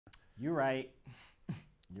You're right.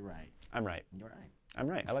 You're right. I'm right. You're right. I'm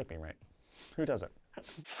right. I like being right. Who doesn't?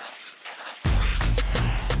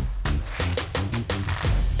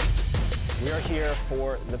 We are here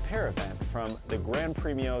for the pair event from the Gran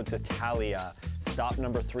Premio D'Italia, stop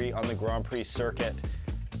number 3 on the Grand Prix circuit.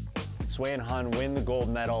 Sui Han win the gold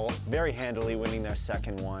medal, very handily winning their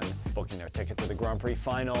second one, booking their ticket to the Grand Prix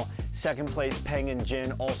final. Second place, Peng and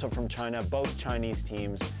Jin, also from China, both Chinese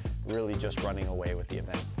teams really just running away with the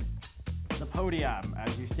event. The podium,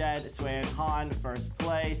 as you said, Sui Han, first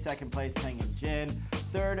place, second place, Peng and Jin.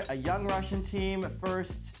 Third, a young Russian team,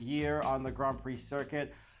 first year on the Grand Prix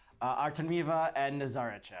circuit, Artemeva and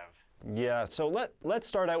Nazarychev. Yeah, so let's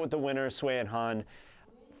start out with the winner, Sui Han.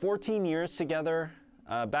 14 years together,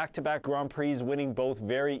 back-to-back Grand Prix, winning both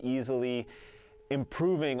very easily,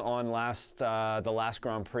 improving on the last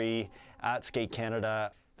Grand Prix at Skate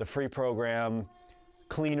Canada. The free program,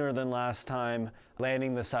 cleaner than last time,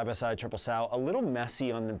 landing the side-by-side triple sow, a little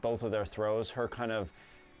messy on both of their throws, her kind of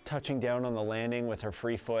touching down on the landing with her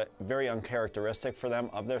free foot, very uncharacteristic for them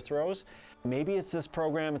of their throws. Maybe it's this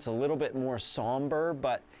program, it's a little bit more somber,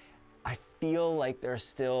 but I feel like they're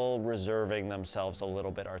still reserving themselves a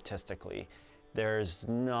little bit artistically. There's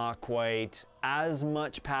not quite as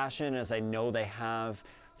much passion as I know they have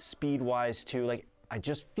speed-wise too. Like, I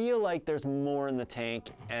just feel like there's more in the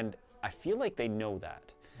tank, and I feel like they know that.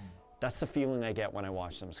 That's the feeling I get when I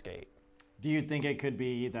watch them skate. Do you think it could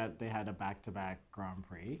be that they had a back-to-back Grand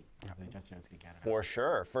Prix? Because they just Skate Canada. For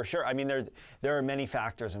sure, for sure. I mean, there are many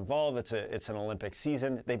factors involved. It's an Olympic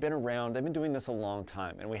season. They've been around. They've been doing this a long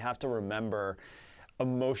time, and we have to remember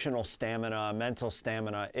emotional stamina, mental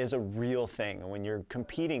stamina is a real thing. And when you're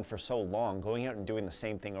competing for so long, going out and doing the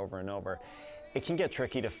same thing over and over, it can get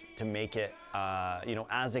tricky to make it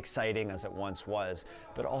as exciting as it once was.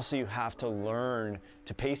 But also you have to learn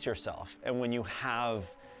to pace yourself. And when you have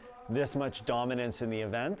this much dominance in the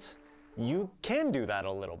event, you can do that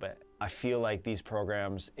a little bit. I feel like these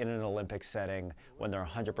programs in an Olympic setting, when they're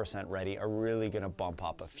 100% ready, are really going to bump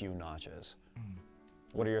up a few notches.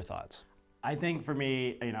 What are your thoughts? I think for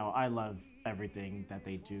me, I love everything that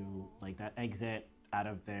they do, like that exit out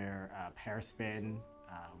of their pair spin,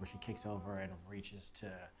 where she kicks over and reaches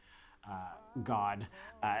to God.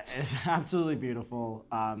 It's absolutely beautiful.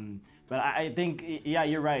 But I think, yeah,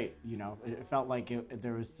 you're right. It felt like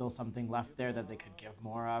there was still something left there that they could give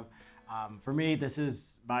more of. For me, this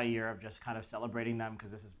is my year of just kind of celebrating them, because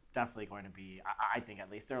this is definitely going to be, I think, at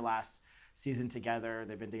least their last season together.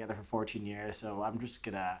 They've been together for 14 years, so I'm just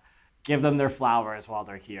going to give them their flowers while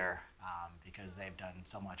they're here, because they've done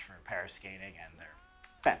so much for pair skating, and they're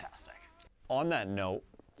fantastic. On that note,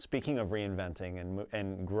 speaking of reinventing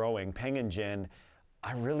and growing, Peng and Jin,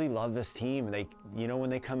 I really love this team. They, when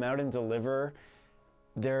they come out and deliver,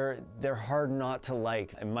 they're hard not to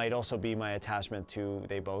like. It might also be my attachment to,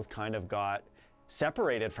 they both kind of got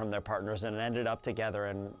separated from their partners and ended up together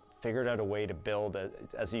and figured out a way to build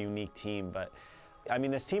as a unique team. But I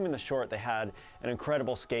mean, this team in the short, they had an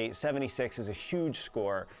incredible skate. 76 is a huge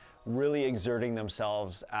score, really exerting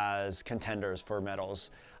themselves as contenders for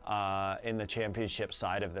medals in the championship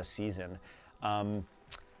side of this season.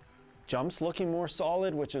 Jumps looking more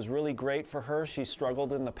solid, which is really great for her. She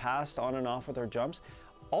struggled in the past on and off with her jumps.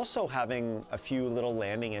 Also having a few little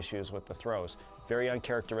landing issues with the throws. Very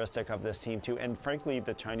uncharacteristic of this team too. And frankly,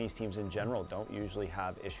 the Chinese teams in general don't usually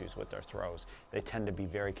have issues with their throws. They tend to be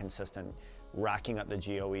very consistent, racking up the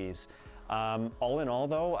GOEs. All in all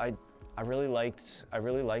though, I really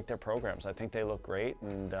liked their programs. I think they look great,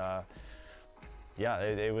 and yeah,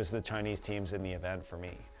 it was the Chinese teams in the event for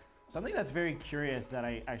me. Something that's very curious that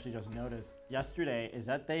I actually just noticed yesterday is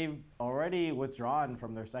that they've already withdrawn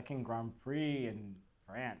from their second Grand Prix in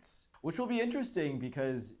France, which will be interesting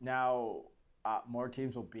because now more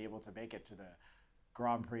teams will be able to make it to the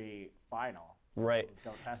Grand Prix final. Right.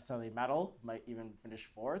 Don't necessarily medal, might even finish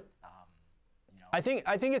fourth. I think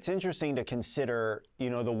it's interesting to consider,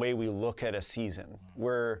 the way we look at a season.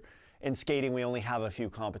 Where in skating, we only have a few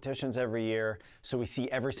competitions every year, so we see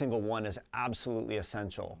every single one as absolutely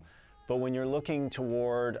essential. But when you're looking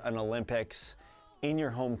toward an Olympics in your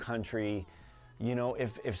home country,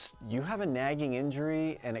 if you have a nagging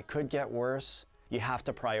injury and it could get worse, you have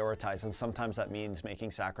to prioritize, and sometimes that means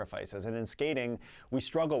making sacrifices. And in skating, we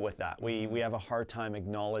struggle with that. We have a hard time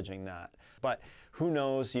acknowledging that. But who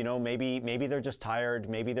knows, maybe they're just tired,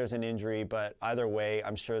 maybe there's an injury, but either way,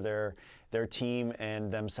 I'm sure their team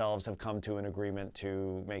and themselves have come to an agreement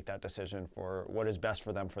to make that decision for what is best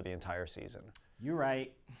for them for the entire season. You're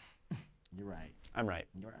right. You're right. I'm right.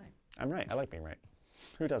 You're right. I'm right. I like being right.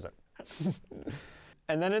 Who doesn't?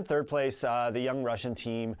 And then in third place, the young Russian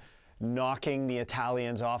team, knocking the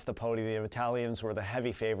Italians off the podium. The Italians were the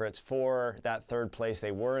heavy favorites for that third place.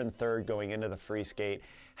 They were in third going into the free skate,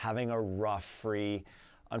 having a rough free.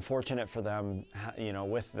 Unfortunate for them, you know,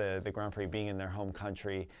 with the Grand Prix being in their home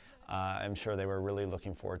country. I'm sure they were really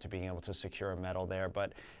looking forward to being able to secure a medal there.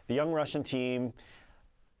 But the young Russian team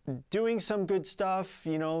doing some good stuff,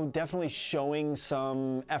 you know, definitely showing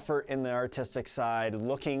some effort in the artistic side,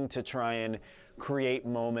 looking to try and create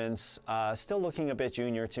moments, still looking a bit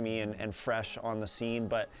junior to me and fresh on the scene,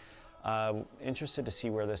 but interested to see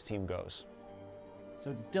where this team goes.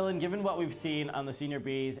 So Dylan, given what we've seen on the Senior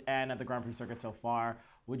Bs and at the Grand Prix circuit so far,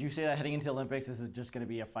 would you say that heading into the Olympics, this is just going to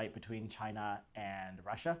be a fight between China and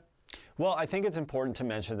Russia? Well, I think it's important to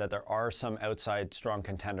mention that there are some outside strong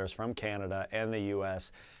contenders from Canada and the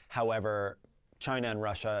US. However, China and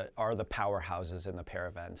Russia are the powerhouses in the pair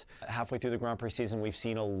event. Halfway through the Grand Prix season, we've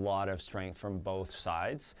seen a lot of strength from both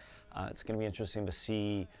sides. It's going to be interesting to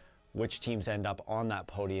see which teams end up on that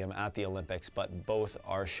podium at the Olympics, but both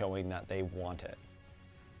are showing that they want it.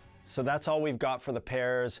 So that's all we've got for the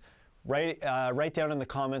pairs. Write down in the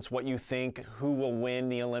comments what you think, who will win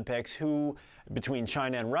the Olympics, who between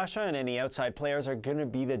China and Russia and any outside players are going to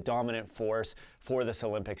be the dominant force for this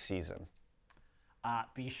Olympic season.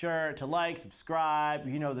 Be sure to like, subscribe,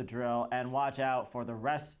 you know the drill, and watch out for the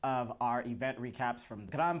rest of our event recaps from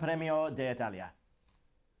Gran Premio D'Italia.